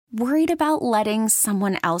Worried about letting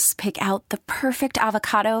someone else pick out the perfect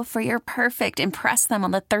avocado for your perfect impress them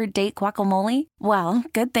on the third date guacamole? Well,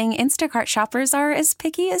 good thing Instacart shoppers are as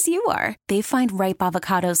picky as you are. They find ripe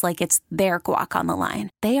avocados like it's their guac on the line.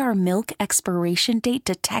 They are milk expiration date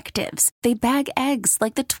detectives. They bag eggs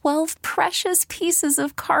like the 12 precious pieces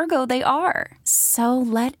of cargo they are. So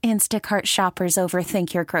let Instacart shoppers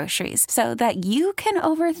overthink your groceries so that you can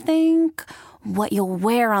overthink what you'll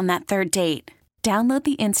wear on that third date. Download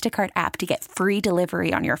the Instacart app to get free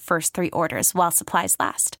delivery on your first 3 orders while supplies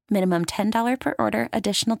last. Minimum $10 per order.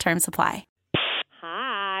 Additional terms apply.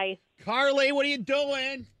 Hi. Carly, what are you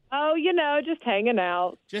doing? Oh, just hanging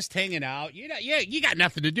out. Just hanging out. You got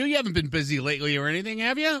nothing to do. You haven't been busy lately or anything,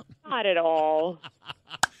 have you? Not at all.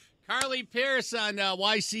 Carly Pierce on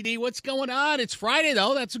YCD. What's going on? It's Friday,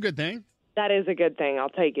 though. That's a good thing. That is a good thing. I'll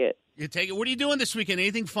take it. You take it. What are you doing this weekend?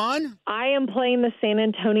 Anything fun? I am playing the San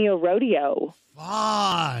Antonio Rodeo.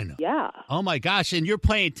 Fun. Yeah. Oh, my gosh. And you're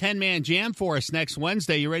playing 10-man jam for us next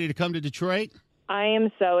Wednesday. You ready to come to Detroit? I am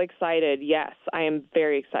so excited. Yes, I am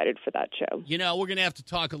very excited for that show. We're going to have to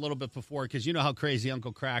talk a little bit before because you know how crazy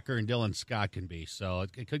Uncle Cracker and Dylan Scott can be. So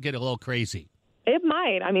it could get a little crazy. It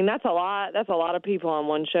might. I mean, that's a lot. That's a lot of people on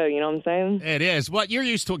one show. You know what I'm saying? It is. But you're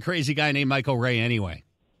used to a crazy guy named Michael Ray anyway.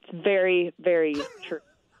 It's very, very true.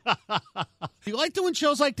 You like doing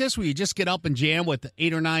shows like this where you just get up and jam with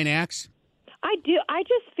 8 or 9 acts? I do. I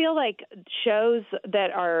just feel like shows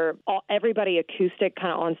that are everybody acoustic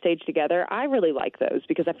kind of on stage together, I really like those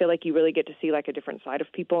because I feel like you really get to see like a different side of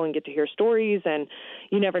people and get to hear stories, and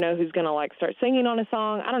you never know who's going to like start singing on a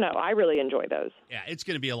song. I don't know. I really enjoy those. Yeah, it's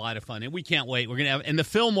going to be a lot of fun, and we can't wait. We're going to have, and the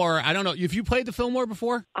Fillmore, I don't know, have you played the Fillmore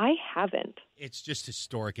before? I haven't. It's just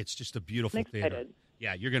historic. It's just a beautiful I'm excited. theater.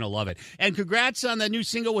 Yeah, you're going to love it. And congrats on the new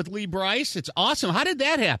single with Lee Brice. It's awesome. How did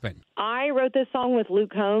that happen? I wrote this song with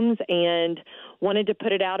Luke Combs and wanted to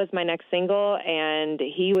put it out as my next single, and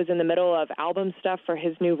he was in the middle of album stuff for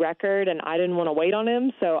his new record, and I didn't want to wait on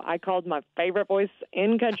him, so I called my favorite voice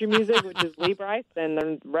in country music, which is Lee Brice, and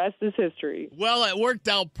the rest is history. Well, it worked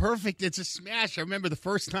out perfect. It's a smash. I remember the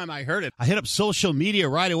first time I heard it. I hit up social media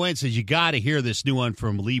right away and said, you got to hear this new one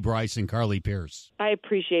from Lee Brice and Carly Pierce. I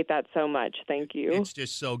appreciate that so much. Thank you. It's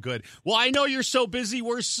just so good. Well, I know you're so busy.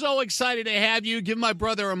 We're so excited to have you. Give my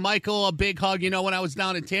brother Michael a big hug. When I was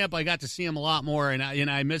down in Tampa, I got to see him a lot more, and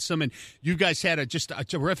I miss him. And you guys had just a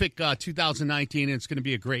terrific 2019, and it's going to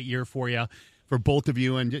be a great year for you, for both of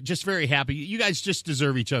you, and just very happy. You guys just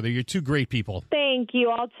deserve each other. You're two great people. Thank you.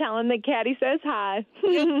 I'll tell him that Caddy says hi.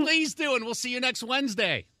 Yeah, please do, and we'll see you next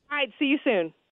Wednesday. All right, see you soon.